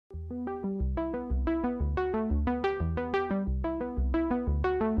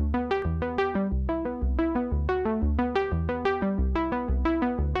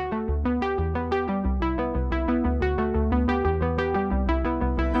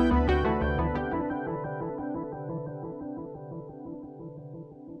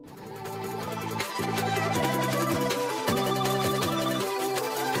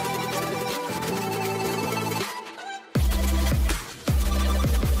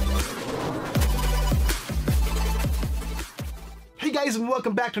Hey guys, and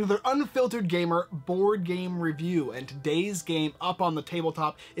welcome back to another Unfiltered Gamer board game review, and today's game up on the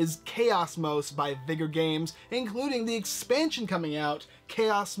tabletop is Chaosmos by Vigor Games, including the expansion coming out,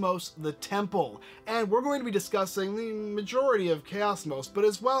 Chaosmos the Temple. And we're going to be discussing the majority of Chaosmos, but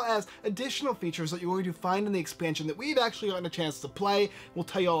as well as additional features that you're going to find in the expansion that we've actually gotten a chance to play. We'll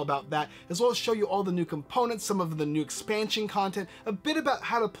tell you all about that, as well as show you all the new components, some of the new expansion content, a bit about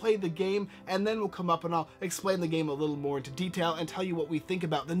how to play the game, and then we'll come up and I'll explain the game a little more into detail and tell you what we think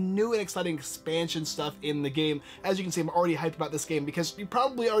about the new and exciting expansion stuff in the game. As you can see, I'm already hyped about this game because you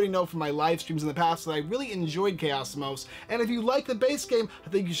probably already know from my live streams in the past that I really enjoyed Chaosmos, and if you like the base game, I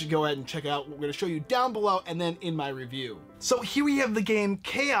think you should go ahead and check out what we're going to show you down below and then in my review. So here we have the game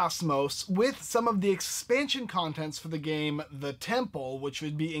Chaosmos with some of the expansion contents for the game The Temple, which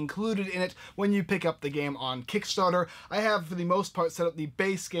would be included in it when you pick up the game on Kickstarter. I have, for the most part, set up the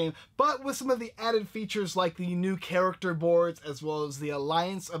base game, but with some of the added features like the new character boards, as well as the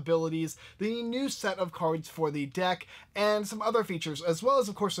alliance abilities, the new set of cards for the deck, and some other features, as well as,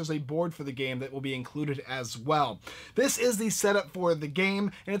 of course, there's a board for the game that will be included as well. This is the setup for the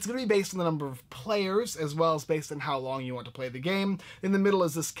game, and it's going to be based on the number of players, as well as based on how long you want to play the game. In the middle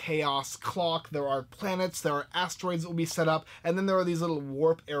is this chaos clock. There are planets, there are asteroids that will be set up, and then there are these little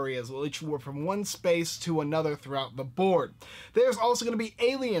warp areas that will each warp from one space to another throughout the board. There's also going to be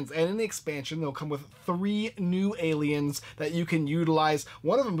aliens, and in the expansion they'll come with 3 new aliens that you can utilize.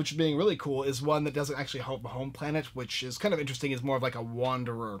 One of them, which being really cool, is one that doesn't actually have a home planet, which is kind of interesting. Is more of like a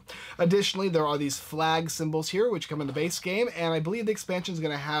wanderer. Additionally, there are these flag symbols here which come in the base game, and I believe the expansion is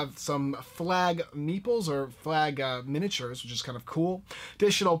going to have some flag meeples or flag miniatures, which is kind of cool.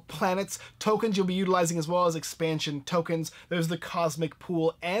 Additional planets, tokens you'll be utilizing, as well as expansion tokens. There's the cosmic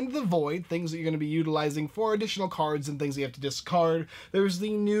pool and the void, things that you're going to be utilizing for additional cards and things you have to discard. There's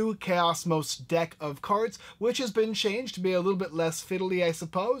the new Chaosmos deck of cards, which has been changed to be a little bit less fiddly, I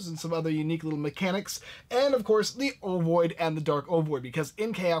suppose, and some other unique little mechanics. And of course, the Ovoid and the Dark Ovoid, because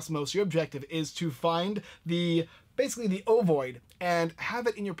in Chaosmos, your objective is to find basically the Ovoid and have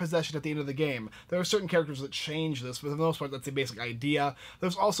it in your possession at the end of the game. There are certain characters that change this, but for the most part, that's the basic idea.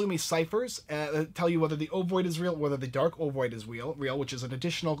 There's also going to be ciphers that tell you whether the Ovoid is real, whether the Dark Ovoid is real, which is an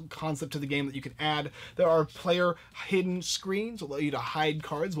additional concept to the game that you can add. There are player hidden screens that allow you to hide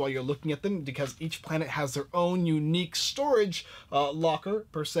cards while you're looking at them, because each planet has their own unique storage locker,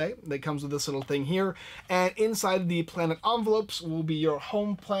 per se, that comes with this little thing here. And inside the planet envelopes will be your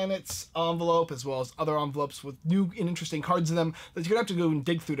home planet's envelope, as well as other envelopes with new and interesting cards in them that you're going to have to go and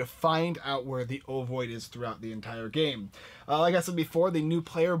dig through to find out where the Ovoid is throughout the entire game. Like I said before, the new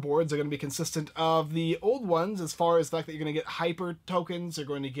player boards are going to be consistent of the old ones, as far as the fact that you're going to get hyper tokens. You're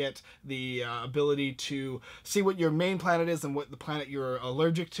going to get the ability to see what your main planet is and what the planet you're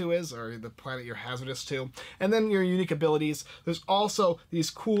allergic to is, or the planet you're hazardous to. And then your unique abilities. There's also these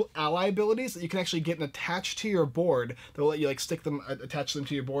cool ally abilities that you can actually get and attach to your board. They'll let you like stick them, attach them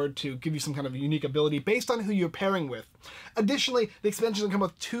to your board to give you some kind of unique ability based on who you're pairing with. Additionally, the expansion will come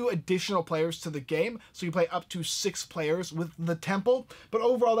with 2 additional players to the game, so you play up to 6 players with the Temple. But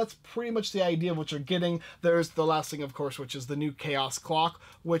overall, that's pretty much the idea of what you're getting. There's the last thing, of course, which is the new Chaos Clock,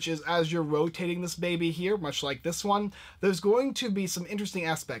 which is as you're rotating this baby here, much like this one, there's going to be some interesting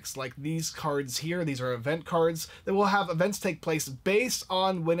aspects, like these cards here. These are event cards that will have events take place based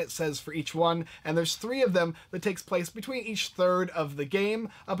on when it says for each one, and there's 3 of them that takes place between each third of the game,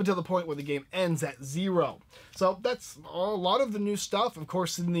 up until the point where the game ends at 0. So that's a lot of the new stuff. Of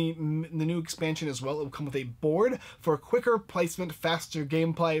course, in the new expansion as well, it will come with a board for quicker placement, faster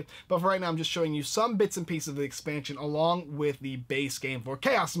gameplay. But for right now, I'm just showing you some bits and pieces of the expansion along with the base game for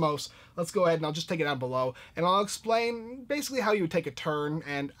Chaosmos. Let's go ahead and I'll just take it down below, and I'll explain basically how you would take a turn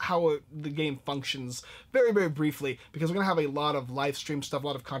and how the game functions very, very briefly, because we're going to have a lot of live stream stuff, a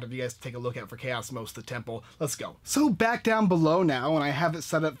lot of content for you guys to take a look at for Chaosmos the Temple. Let's go. So back down below now, and I have it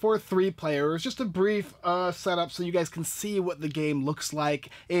set up for 3 players. Just a brief setup so you guys guys can see what the game looks like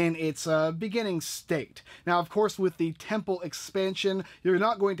in its beginning state. Now, of course, with the temple expansion, you're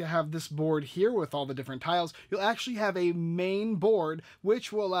not going to have this board here with all the different tiles. You'll actually have a main board,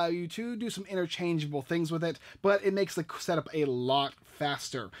 which will allow you to do some interchangeable things with it, but it makes the setup a lot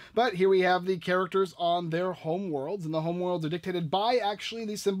faster. But here we have the characters on their home worlds, and the home worlds are dictated by actually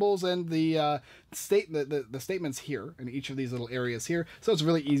the symbols and the statements here in each of these little areas here, so it's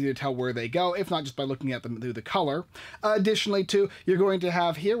really easy to tell where they go, if not just by looking at them through the color. Additionally, too, you're going to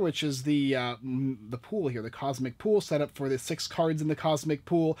have here, which is the pool here, the cosmic pool set up for the 6 cards in the cosmic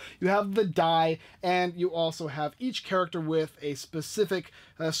pool. You have the die, and you also have each character with a specific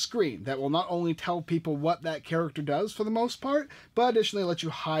screen that will not only tell people what that character does for the most part, but additionally let you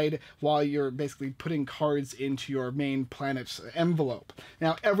hide while you're basically putting cards into your main planet's envelope.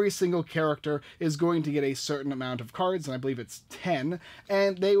 Now, every single character is going to get a certain amount of cards, and I believe it's 10,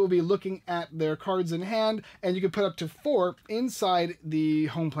 and they will be looking at their cards in hand, and you can put up to 4 inside the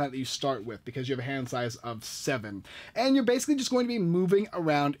home planet that you start with, because you have a hand size of 7. And you're basically just going to be moving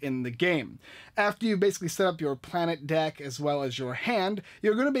around in the game. After you basically set up your planet deck as well as your hand,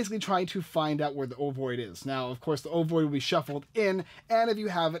 you're going to basically try to find out where the ovoid is. Now, of course, the ovoid will be shuffled in, and if you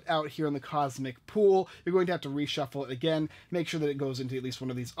have it out here in the cosmic pool, you're going to have to reshuffle it again, make sure that it goes into at least one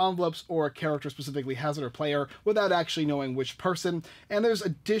of these envelopes, or a character specifically has it, or player, without actually knowing which person. And there's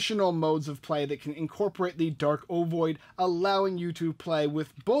additional modes of play that can incorporate the dark ovoid, allowing you to play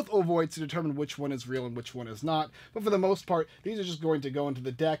with both ovoids to determine which one is real and which one is not. But for the most part, these are just going to go into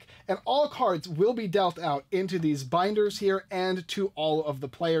the deck, and all cards will be dealt out into these binders here and to all of the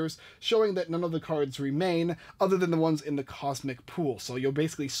players, showing that none of the cards remain other than the ones in the cosmic pool. So you're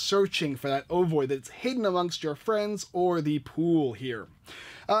basically searching for that ovoid that's hidden amongst your friends or the pool here.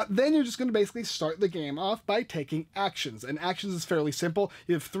 Then you're just going to basically start the game off by taking actions. And actions is fairly simple.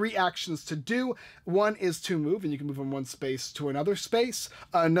 You have 3 actions to do. One is to move, and you can move from one space to another space.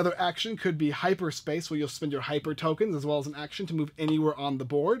 Another action could be hyperspace, where you'll spend your hyper tokens as well as an action to move anywhere on the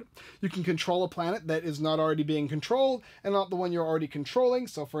board. You can control a planet that is not already being controlled and not the one you're already controlling.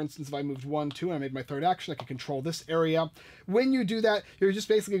 So for instance, if I moved 1, 2, and I made my 3rd action, I can control this area. When you do that, you're just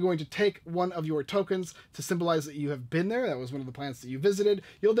basically going to take one of your tokens to symbolize that you have been there. That was one of the planets that you visited.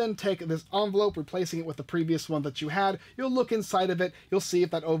 You'll then take this envelope, replacing it with the previous one that you had. You'll look inside of it, you'll see if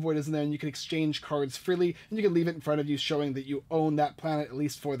that ovoid is in there, and you can exchange cards freely, and you can leave it in front of you, showing that you own that planet, at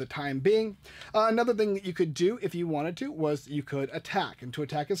least for the time being. Another thing that you could do, if you wanted to, was you could attack, and to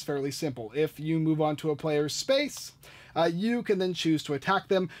attack is fairly simple. If you move on to a player's space, you can then choose to attack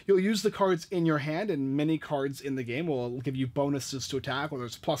them. You'll use the cards in your hand, and many cards in the game will give you bonuses to attack, whether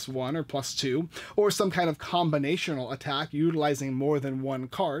it's +1 or +2, or some kind of combinational attack utilizing more than one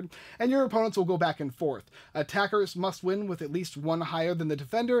card, and your opponents will go back and forth. Attackers must win with at least 1 higher than the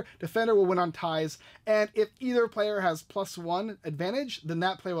defender. Defender will win on ties, and if either player has +1 advantage, then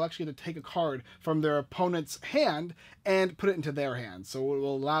that player will actually get to take a card from their opponent's hand and put it into their hand. So it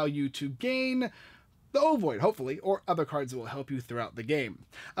will allow you to gain the ovoid, hopefully, or other cards that will help you throughout the game.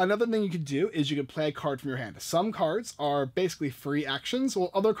 Another thing you could do is you could play a card from your hand. Some cards are basically free actions,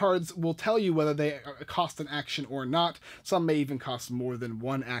 while other cards will tell you whether they cost an action or not. Some may even cost more than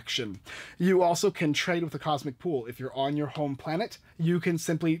 1 action. You also can trade with the cosmic pool. If you're on your home planet, you can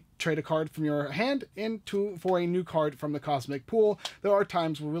simply trade a card from your hand for a new card from the cosmic pool. There are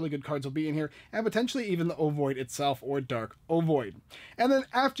times where really good cards will be in here, and potentially even the ovoid itself, or dark ovoid. And then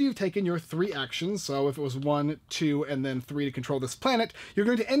after you've taken your 3 actions, so if it was 1, 2, and then 3 to control this planet, you're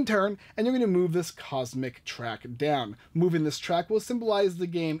going to end turn, and you're going to move this cosmic track down. Moving this track will symbolize the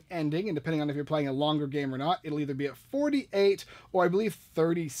game ending, and depending on if you're playing a longer game or not, it'll either be at 48 or I believe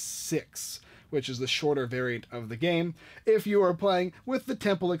 36. Which is the shorter variant of the game. If you are playing with the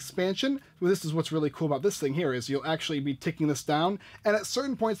temple expansion, well, this is what's really cool about this thing here, is you'll actually be ticking this down, and at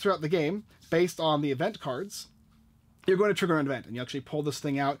certain points throughout the game, based on the event cards, you're going to trigger an event, and you actually pull this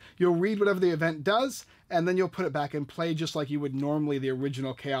thing out. You'll read whatever the event does, and then you'll put it back and play just like you would normally the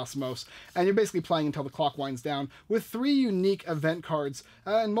original Chaosmos. And you're basically playing until the clock winds down with 3 unique event cards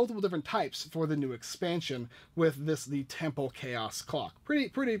and multiple different types for the new expansion with the Temple Chaos Clock. Pretty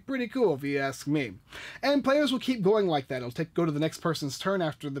cool if you ask me. And players will keep going like that. It'll go to the next person's turn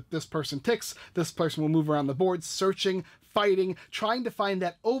after this person ticks. This person will move around the board searching fighting, trying to find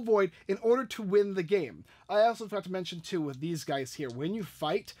that ovoid in order to win the game. I also forgot to mention too with these guys here, when you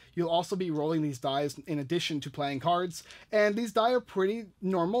fight, you'll also be rolling these dice in addition to playing cards, and these die are pretty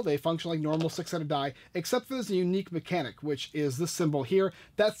normal. They function like normal 6-sided die, except for this unique mechanic, which is this symbol here.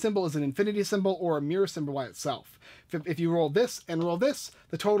 That symbol is an infinity symbol or a mirror symbol by itself. If you roll this and roll this,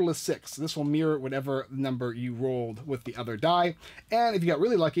 the total is 6. This will mirror whatever number you rolled with the other die. And if you got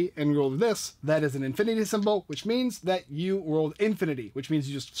really lucky and rolled this, that is an infinity symbol, which means that you rolled infinity, which means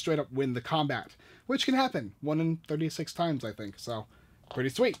you just straight up win the combat, which can happen 1 in 36 times, I think. So pretty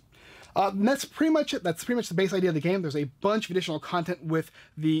sweet. And that's pretty much it. That's pretty much the base idea of the game. There's a bunch of additional content with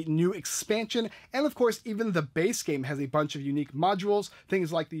the new expansion, and of course, even the base game has a bunch of unique modules,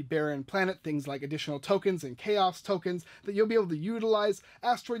 things like the Barren Planet, things like additional tokens and Chaos tokens that you'll be able to utilize,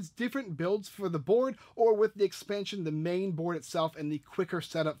 asteroids, different builds for the board, or with the expansion, the main board itself, and the quicker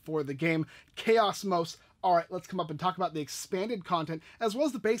setup for the game, Chaosmos. All right, let's come up and talk about the expanded content, as well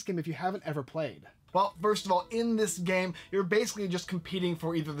as the base game if you haven't ever played. Well, first of all, in this game, you're basically just competing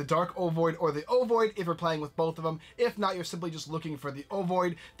for either the Dark Ovoid or the Ovoid if you're playing with both of them. If not, you're simply just looking for the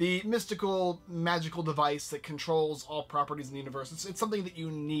Ovoid, the mystical, magical device that controls all properties in the universe. It's something that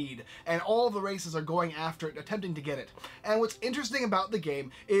you need, and all the races are going after it, attempting to get it. And what's interesting about the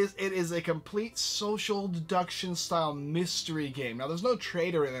game is it is a complete social deduction style mystery game. Now, there's no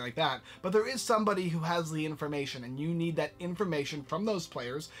trade or anything like that, but there is somebody who has the information, and you need that information from those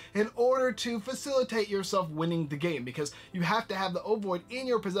players in order to facilitate yourself winning the game, because you have to have the ovoid in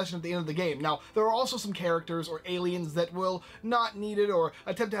your possession at the end of the game. Now, there are also some characters or aliens that will not need it or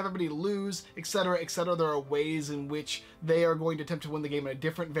attempt to have everybody lose, etc., etc. There are ways in which they are going to attempt to win the game in a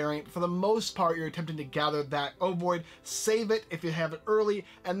different variant. For the most part, you're attempting to gather that ovoid, save it if you have it early,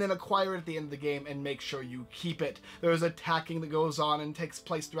 and then acquire it at the end of the game and make sure you keep it. There's attacking that goes on and takes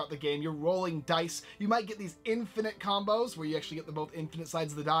place throughout the game. You're rolling dice. You might get these infinite combos where you actually get the both infinite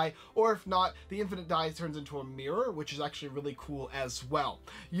sides of the die, or if not, the infinite die turns into a mirror, which is actually really cool as well.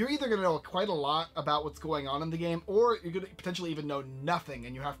 You're either going to know quite a lot about what's going on in the game, or you're going to potentially even know nothing,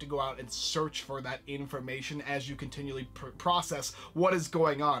 and you have to go out and search for that information as you continually process what is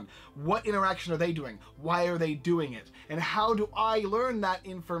going on. What interaction are they doing? Why are they doing it? And how do I learn that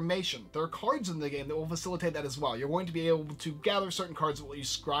information? There are cards in the game that will facilitate that as well. You're going to be able to gather certain cards that will let you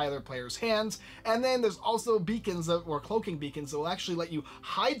scry other players' hands, and then there's also beacons or cloaking beacons that will actually let you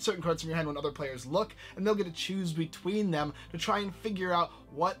hide certain cards from your hand when other players look, and they'll get to choose between them to try and figure out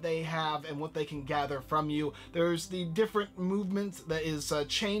what they have and what they can gather from you. There's the different movements that is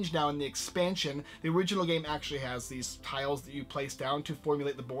changed now in the expansion. The original game actually has these tiles that you place down to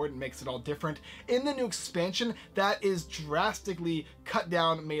formulate the board and makes it all different. In the new expansion, that is drastically cut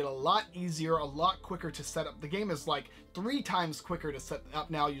down, made a lot easier, a lot quicker to set up. The game is like 3 times quicker to set up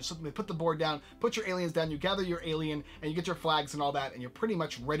now. You simply put the board down, put your aliens down, you gather your alien, and you get your flags and all that, and you're pretty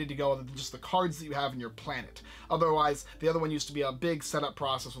much ready to go other than just the cards that you have in your planet. Otherwise, the other one used to be a big setup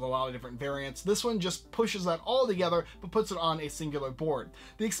process with a lot of different variants. This one just pushes that all together, but puts it on a singular board.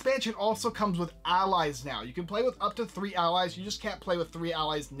 The expansion also comes with allies now. You can play with up to 3 allies. You just can't play with 3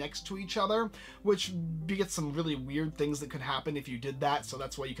 allies next to each other, which begets some really weird things that could happen if you did that, so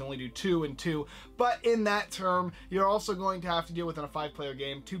that's why you can only do 2 and 2. But in that term, you're also going to have to deal with in a 5-player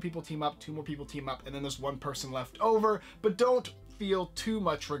game. 2 people team up, 2 more people team up, and then there's 1 person left over. But don't feel too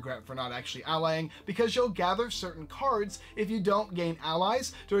much regret for not actually allying, because you'll gather certain cards if you don't gain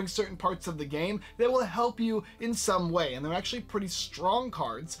allies during certain parts of the game that will help you in some way, and they're actually pretty strong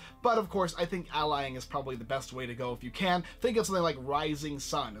cards. But of course, I think allying is probably the best way to go if you can. Think of something like Rising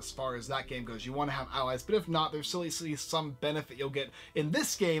Sun as far as that game goes. You want to have allies, but if not, there's still some benefit you'll get in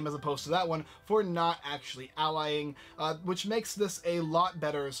this game as opposed to that one for not actually allying, which makes this a lot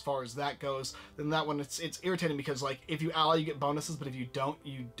better as far as that goes. Than that one, it's irritating because like if you ally, you get bonuses, but if you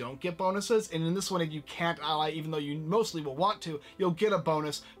don't get bonuses. And in this one, if you can't ally, even though you mostly will want to, you'll get a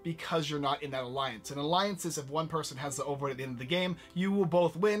bonus because you're not in that alliance. And alliances, if one person has the override at the end of the game, you will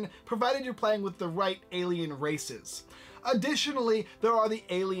both win, provided you're playing with the right alien races. Additionally, there are the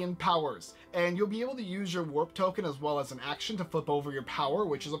alien powers, and you'll be able to use your warp token as well as an action to flip over your power,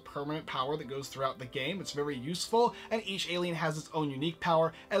 which is a permanent power that goes throughout the game. It's very useful, and each alien has its own unique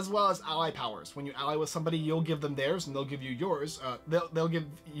power, as well as ally powers. When you ally with somebody, you'll give them theirs, and they'll give you yours. They'll give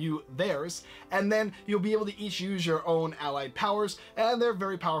you theirs, and then you'll be able to each use your own allied powers, and they're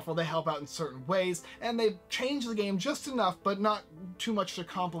very powerful. They help out in certain ways, and they change the game just enough, but not too much to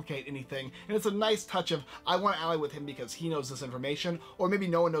complicate anything. And it's a nice touch of, I want to ally with him because because he knows this information, or maybe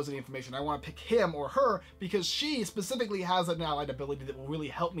no one knows any information. I want to pick him or her because she specifically has an allied ability that will really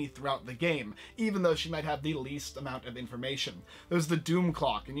help me throughout the game, even though she might have the least amount of information. There's the Doom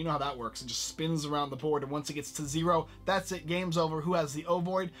Clock, and you know how that works. It just spins around the board, and once it gets to 0, that's it, game's over. Who has the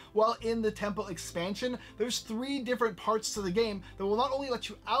ovoid? Well, in the Temple expansion, there's 3 different parts to the game that will not only let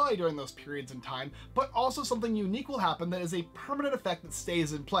you ally during those periods in time, but also something unique will happen that is a permanent effect that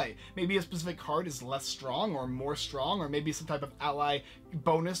stays in play. Maybe a specific card is less strong or more strong, or maybe some type of ally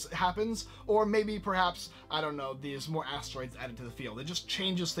bonus happens, or maybe perhaps, I don't know, there's more asteroids added to the field. It just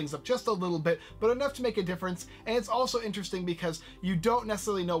changes things up just a little bit, but enough to make a difference. And it's also interesting because you don't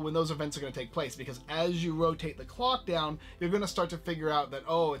necessarily know when those events are going to take place, because as you rotate the clock down, you're going to start to figure out that,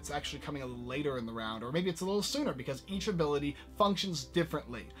 oh, it's actually coming a little later in the round, or maybe it's a little sooner, because each ability functions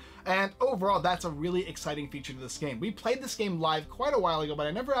differently. And overall, that's a really exciting feature to this game. We played this game live quite a while ago, but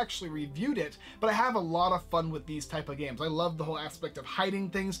I never actually reviewed it, but I have a lot of fun with these type of games. I love the whole aspect of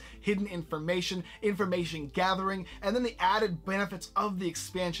hiding things, hidden information, information gathering, and then the added benefits of the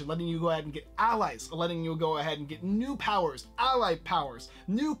expansion, letting you go ahead and get allies, letting you go ahead and get new powers, allied powers,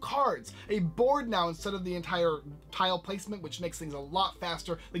 new cards, a board now instead of the entire tile placement, which makes things a lot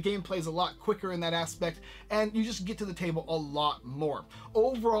faster. The game plays a lot quicker in that aspect, and you just get to the table a lot more.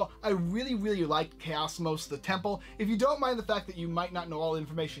 Overall, I really, really like Chaosmos, the Temple. If you don't mind the fact that you might not know all the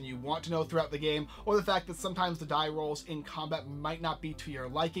information you want to know throughout the game, or the fact that sometimes the die rolls in combat might not be to your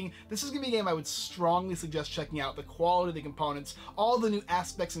liking, this is going to be a game I would strongly suggest checking out. The quality of the components, all the new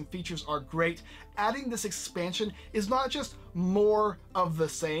aspects and features are great. Adding this expansion is not just more of the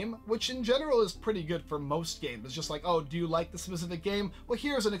same, which in general is pretty good for most games. It's just like, oh, do you like the specific game? Well,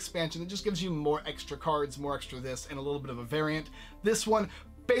 here's an expansion that just gives you more extra cards, more extra this, and a little bit of a variant. This one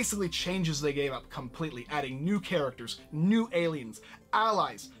basically changes the game up completely, adding new characters, new aliens,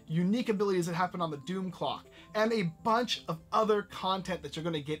 allies, unique abilities that happen on the Doom Clock, and a bunch of other content that you're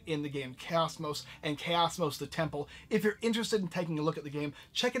going to get in the game Chaosmos and Chaosmos the Temple. If you're interested in taking a look at the game,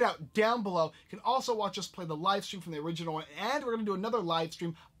 check it out down below. You can also watch us play the live stream from the original one, and we're going to do another live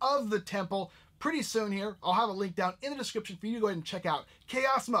stream of the Temple pretty soon here. I'll have a link down in the description for you to go ahead and check out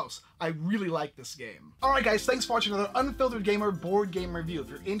Chaosmos. I really like this game. Alright guys, thanks for watching another Unfiltered Gamer board game review. If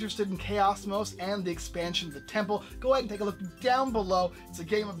you're interested in Chaosmos and the expansion of the Temple, go ahead and take a look down below. It's a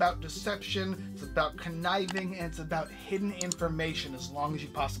game about deception, it's about conniving, and it's about hidden information. As long as you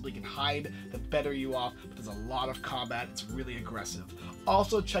possibly can hide, the better you are. But there's a lot of combat, it's really aggressive.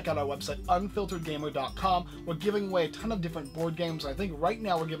 Also, check out our website, unfilteredgamer.com. We're giving away a ton of different board games. I think right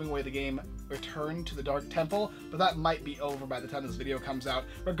now we're giving away the game Return to the Dark Temple, but that might be over by the time this video comes out.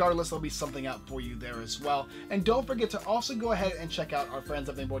 Regardless, there'll be something out for you there as well. And don't forget to also go ahead and check out our friends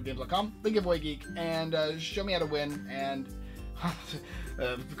at Boardgame.com, the Giveaway Geek, and show me how to win, and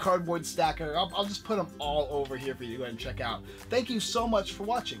the cardboard stacker. I'll just put them all over here for you to go ahead and check out. Thank you so much for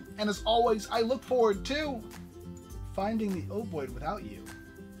watching, and as always, I look forward to finding the ovoid without you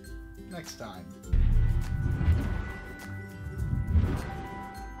next time.